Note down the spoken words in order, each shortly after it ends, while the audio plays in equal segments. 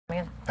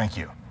Thank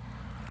you.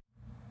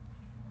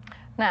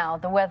 Now,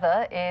 the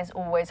weather is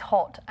always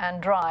hot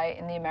and dry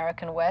in the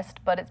American West,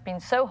 but it's been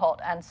so hot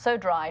and so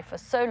dry for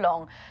so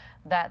long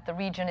that the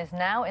region is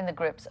now in the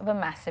grips of a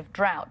massive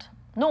drought.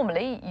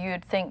 Normally,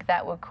 you'd think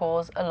that would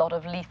cause a lot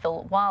of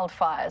lethal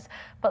wildfires,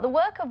 but the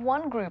work of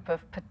one group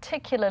of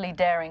particularly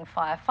daring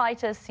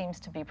firefighters seems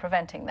to be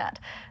preventing that.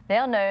 They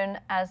are known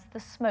as the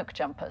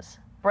SmokeJumpers,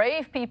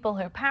 brave people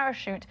who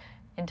parachute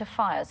into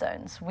fire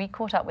zones. We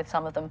caught up with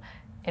some of them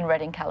in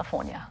Redding,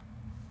 California.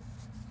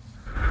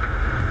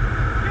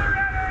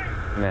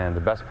 Man,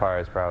 the best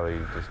part is probably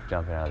just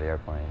jumping out of the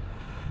airplane.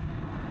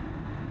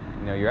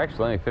 You know, you're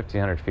actually only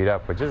 1,500 feet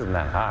up, which isn't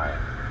that high.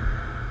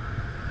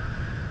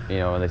 You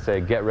know, when they say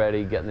get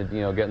ready, get in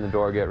the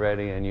door, get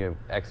ready, and you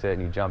exit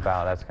and you jump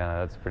out,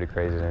 that's pretty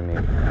crazy to me.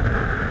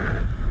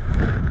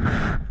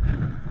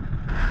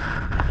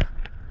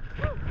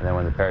 And then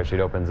when the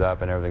parachute opens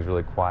up and everything's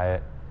really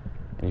quiet,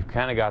 and you've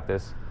kind of got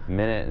this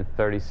minute and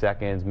 30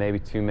 seconds, maybe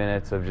 2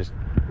 minutes of just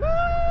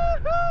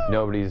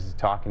nobody's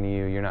talking to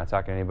you, you're not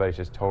talking to anybody, it's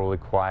just totally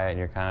quiet, and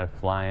you're kind of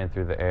flying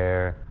through the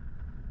air.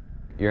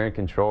 You're in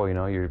control,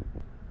 your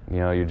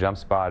jump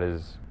spot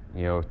is,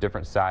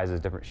 different sizes,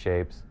 different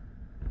shapes.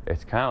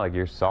 It's kind of like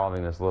you're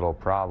solving this little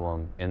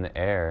problem in the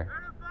air,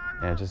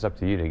 and it's just up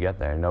to you to get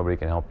there. Nobody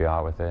can help you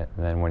out with it.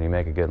 And then when you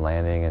make a good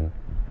landing and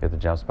get the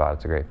jump spot,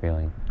 it's a great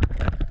feeling.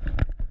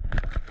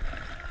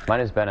 My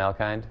name is Ben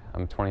Elkind.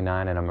 I'm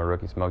 29, and I'm a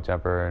rookie smoke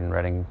jumper in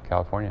Redding,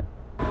 California.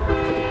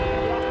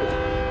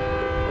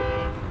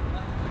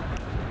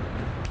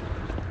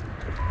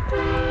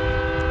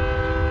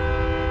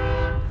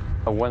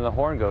 When the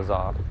horn goes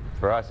off,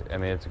 for us, I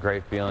mean, it's a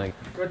great feeling.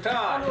 Good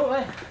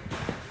time.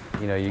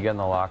 You know, you get in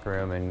the locker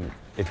room, and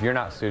if you're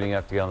not suiting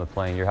up to get on the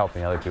plane, you're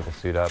helping other people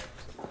suit up.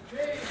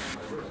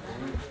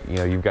 You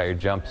know, you've got your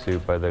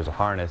jumpsuit, but there's a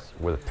harness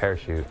with a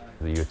parachute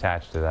that you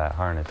attach to that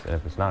harness, and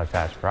if it's not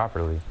attached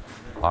properly,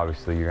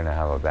 obviously you're going to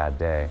have a bad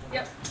day.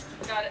 Yep,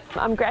 got it.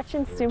 I'm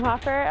Gretchen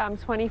Stumhofer. I'm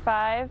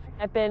 25.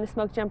 I've been a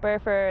smoke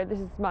jumper this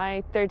is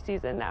my 3rd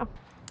season now.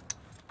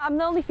 I'm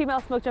the only female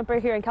smoke jumper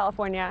here in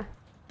California.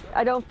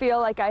 I don't feel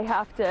like I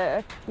have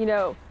to,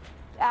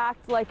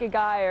 act like a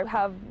guy or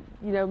have,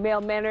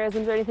 male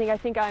mannerisms or anything. I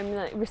think I'm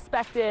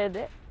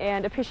respected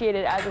and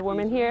appreciated as a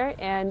woman here,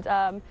 and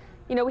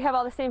we have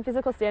all the same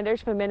physical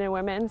standards for men and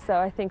women, so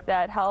I think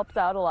that helps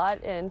out a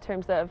lot in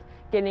terms of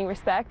gaining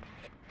respect.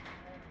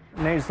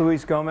 My name is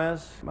Luis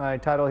Gomez. My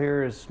title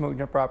here is Smoke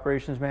Jumper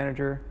Operations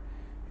Manager,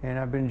 and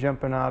I've been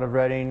jumping out of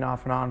Redding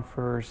off and on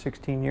for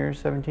 17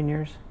 years.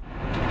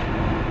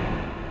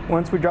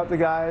 Once we drop the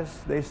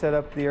guys, they set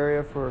up the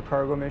area for a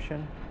cargo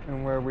mission,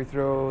 and where we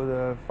throw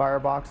the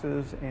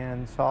fireboxes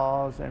and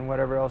saws and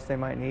whatever else they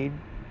might need.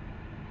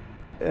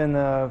 In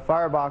the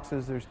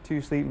fireboxes, there's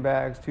 2 sleeping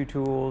bags, 2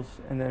 tools,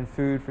 and then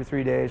food for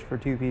 3 days for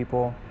 2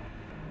 people.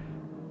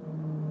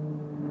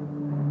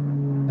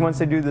 Once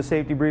they do the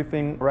safety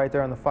briefing right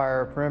there on the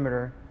fire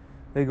perimeter,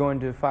 they go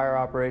into fire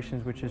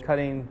operations, which is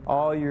cutting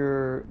all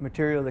your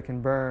material that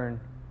can burn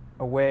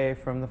away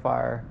from the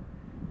fire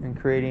and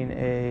creating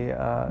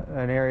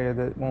an area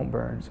that won't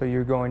burn. So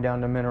you're going down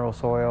to mineral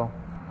soil.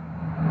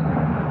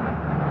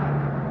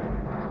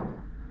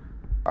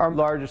 Our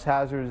largest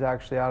hazard is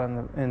actually out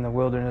in the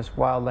wilderness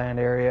wildland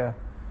area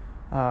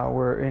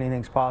where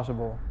anything's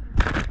possible.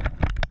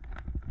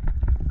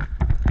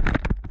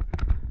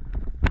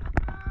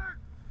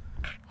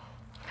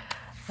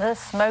 The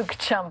smoke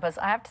jumpers.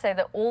 I have to say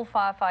that all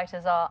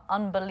firefighters are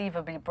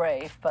unbelievably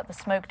brave, but the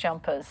smoke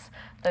jumpers,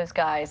 those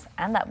guys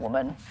and that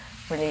woman,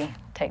 really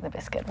take the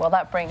biscuit. Well,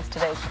 that brings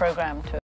today's program to